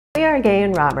Gay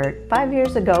and Robert. 5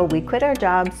 years ago, we quit our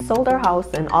jobs, sold our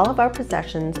house and all of our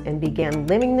possessions, and began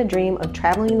living the dream of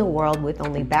traveling the world with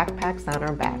only backpacks on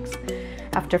our backs.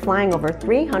 After flying over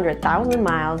 300,000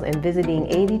 miles and visiting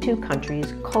 82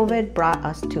 countries, COVID brought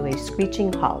us to a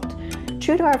screeching halt.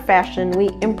 True to our fashion, we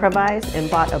improvised and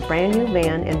bought a brand new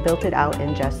van and built it out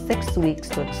in just 6 weeks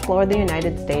to explore the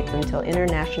United States until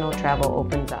international travel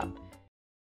opens up.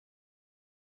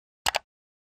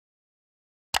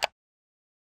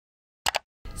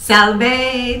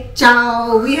 Salve!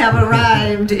 Ciao! We have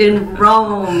arrived in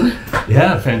Rome.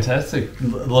 Yeah, fantastic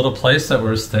little place that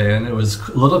we're staying. It was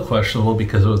a little questionable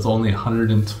because it was only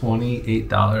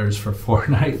 $128 for 4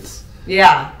 nights.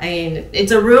 Yeah, I mean,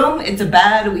 it's a room, it's a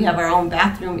bed, we have our own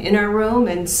bathroom in our room,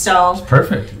 and so... It's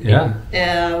perfect, yeah.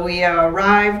 We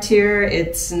arrived here,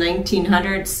 it's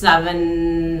 1900,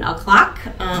 7 o'clock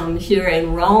here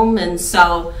in Rome, and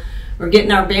so we're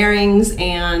getting our bearings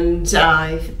and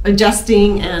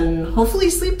adjusting and hopefully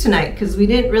sleep tonight because we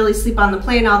didn't really sleep on the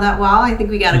plane all that well. I think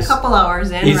we got a couple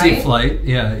hours in, easy right? Flight,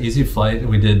 yeah, easy flight.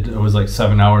 We did, it was like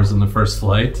 7 hours in the first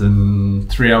flight and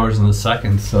 3 hours in the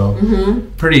second, so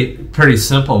pretty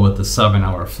simple with the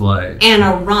 7-hour flight. And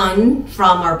a run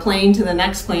from our plane to the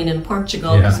next plane in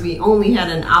Portugal because we only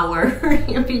had an hour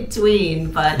in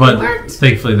between, but it worked.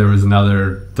 Thankfully there was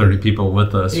another 30 people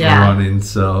with us running,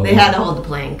 so... They had to hold the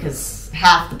plane because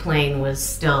half the plane was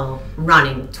still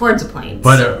running towards the plane.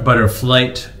 But our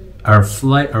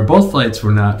both flights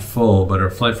were not full, but our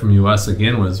flight from US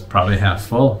again was probably half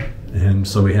full. And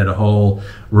so we had a whole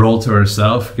roll to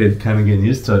ourselves, kind of getting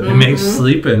used to it. It makes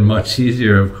sleeping much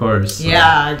easier, of course. So.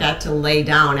 Yeah, I got to lay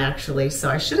down actually, so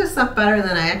I should have slept better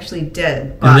than I actually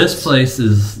did. But... And this place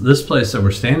that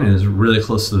we're staying in is really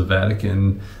close to the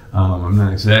Vatican. I'm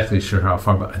not exactly sure how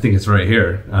far, but I think it's right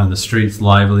here. The street's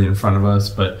lively in front of us,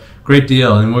 but great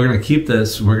deal. And we're going to keep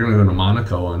this. We're going to go to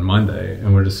Monaco on Monday,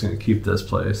 and we're just going to keep this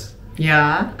place.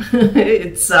 Yeah,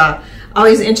 it's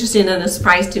always interesting and a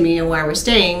surprise to me and where we're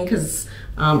staying because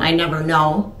I never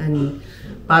know. And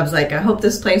Bob's like, I hope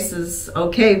this place is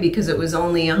okay because it was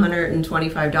only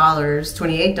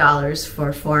 $28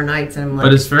 for 4 nights. And I'm like,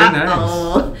 but it's very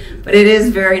nice. But it is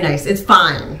very nice. It's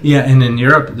fine. Yeah, and in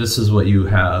Europe, this is what you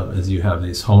have, is you have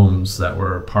these homes that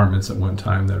were apartments at one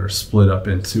time that are split up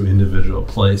into individual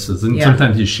places. And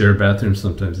sometimes you share bathrooms,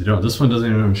 sometimes you don't. This one doesn't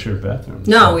even share bathrooms.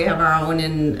 No, we have our own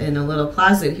in a little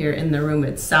closet here in the room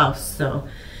itself. So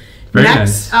very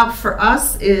next up for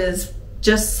us is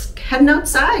just heading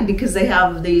outside because they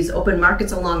have these open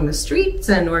markets along the streets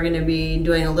and we're going to be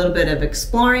doing a little bit of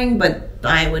exploring, but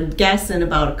I would guess in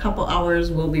about a couple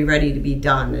hours we'll be ready to be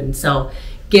done. And so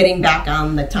getting back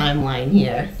on the timeline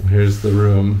here. Here's the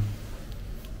room.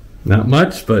 Not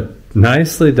much, but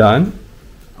nicely done.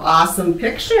 Awesome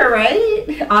picture,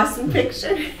 right? Awesome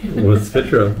picture. What's the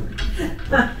picture of?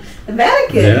 The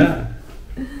Vatican. Yeah.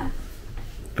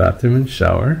 Bathroom and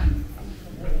shower.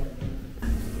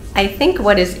 I think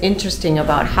what is interesting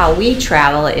about how we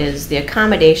travel is the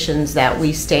accommodations that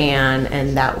we stay on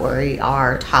and that we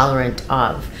are tolerant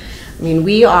of. I mean,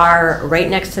 we are right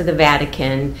next to the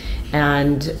Vatican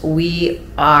and we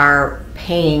are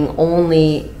paying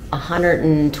only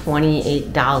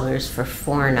 $128 for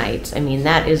 4 nights. I mean,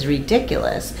 that is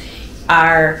ridiculous.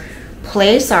 Our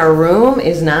place, our room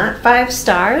is not 5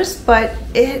 stars, but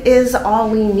it is all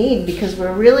we need because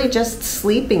we're really just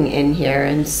sleeping in here.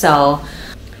 And so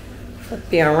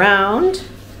flip you around.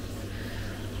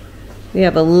 We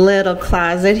have a little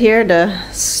closet here to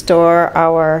store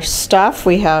our stuff.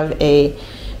 We have a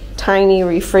tiny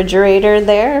refrigerator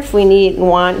there if we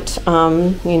want,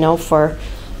 you know, for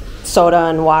soda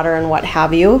and water and what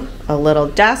have you. A little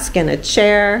desk and a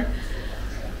chair.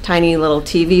 Tiny little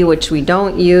TV, which we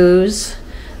don't use.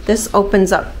 This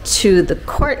opens up to the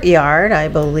courtyard, I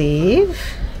believe.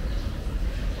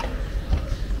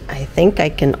 I think I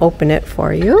can open it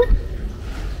for you.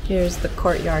 Here's the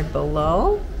courtyard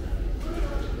below.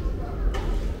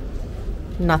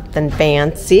 Nothing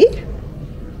fancy.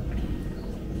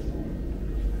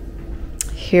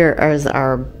 Here is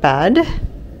our bed.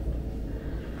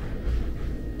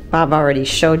 Bob already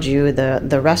showed you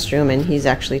the restroom and he's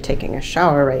actually taking a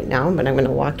shower right now, but I'm going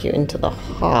to walk you into the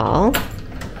hall.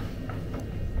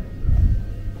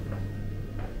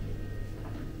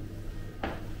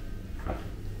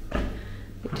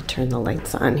 Need to turn the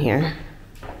lights on here.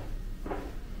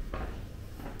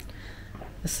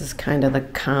 This is kind of the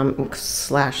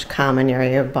common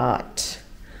area, but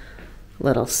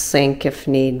little sink if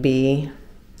need be.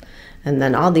 And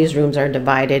then all these rooms are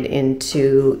divided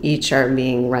into, each are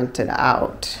being rented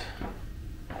out.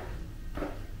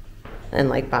 And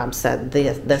like Bob said,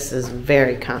 this is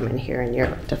very common here in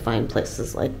Europe to find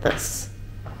places like this.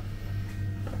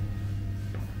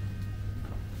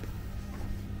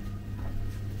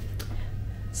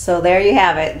 So there you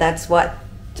have it. That's what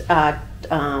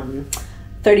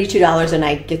 $32 a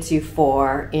night gets you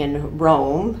for in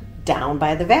Rome, down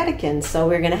by the Vatican. So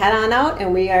we're going to head on out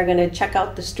and we are going to check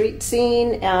out the street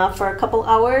scene for a couple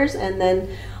hours and then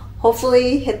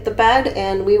hopefully hit the bed,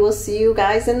 and we will see you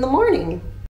guys in the morning.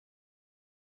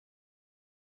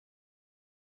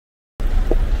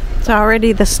 It's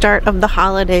already the start of the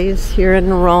holidays here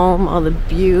in Rome. All the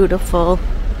beautiful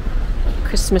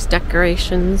Christmas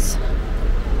decorations.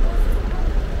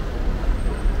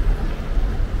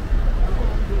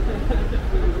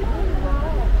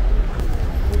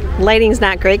 Lighting's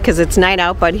not great because it's night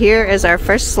out, but here is our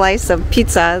first slice of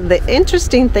pizza. The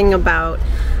interesting thing about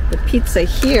the pizza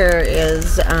here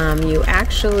is you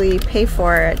actually pay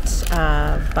for it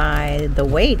by the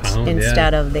weight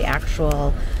instead of the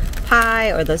actual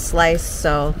pie or the slice.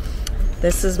 So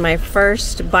this is my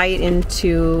first bite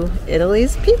into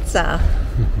Italy's pizza.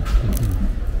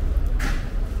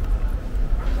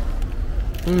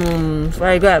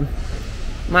 Very good.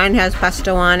 Mine has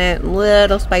pesto on it, a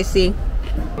little spicy.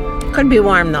 Could be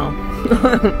warm though.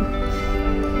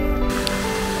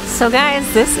 So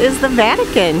guys, this is the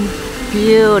Vatican.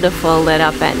 Beautiful, lit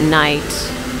up at night.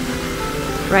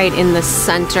 Right in the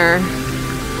center.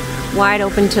 Wide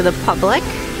open to the public.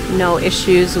 No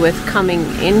issues with coming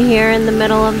in here in the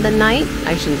middle of the night.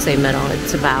 I shouldn't say middle,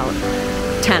 it's about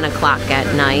 10 o'clock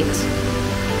at night.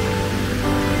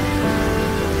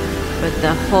 But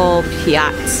the whole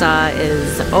piazza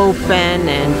is open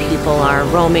and people are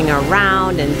roaming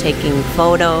around and taking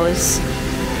photos.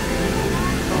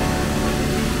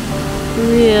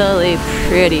 Really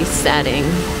pretty setting.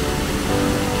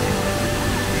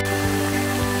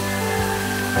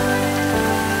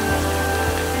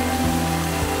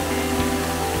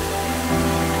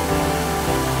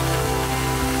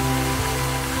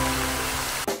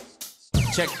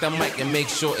 Check the mic and make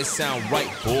sure it sound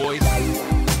right, boys.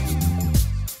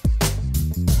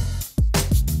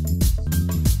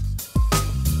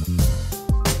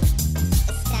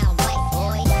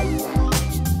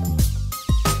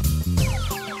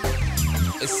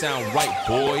 Sound right,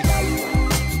 boys.